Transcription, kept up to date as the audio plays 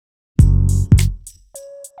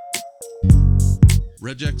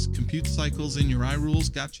Regex compute cycles in your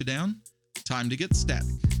iRules got you down? Time to get static.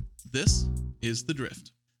 This is The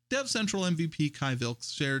Drift. Dev Central MVP Kai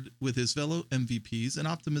Vilks shared with his fellow MVPs an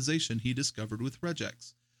optimization he discovered with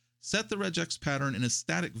regex. Set the regex pattern in a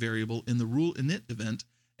static variable in the rule init event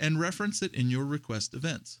and reference it in your request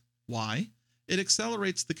events. Why? It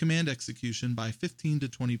accelerates the command execution by 15 to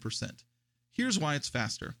 20%. Here's why it's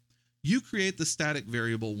faster. You create the static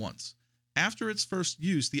variable once. After its first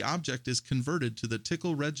use, the object is converted to the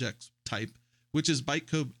tickle regex type, which is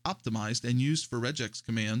bytecode optimized and used for regex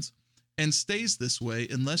commands, and stays this way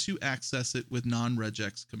unless you access it with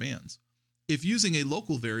non-regex commands. If using a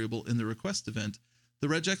local variable in the request event, the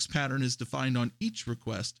regex pattern is defined on each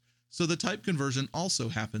request, so the type conversion also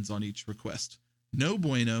happens on each request. No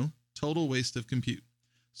bueno, total waste of compute.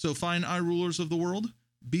 So find iRulers of the world,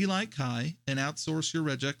 be like Kai, and outsource your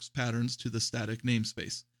regex patterns to the static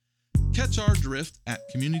namespace. Catch our drift at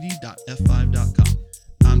community.f5.com.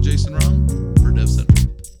 I'm Jason Rahm.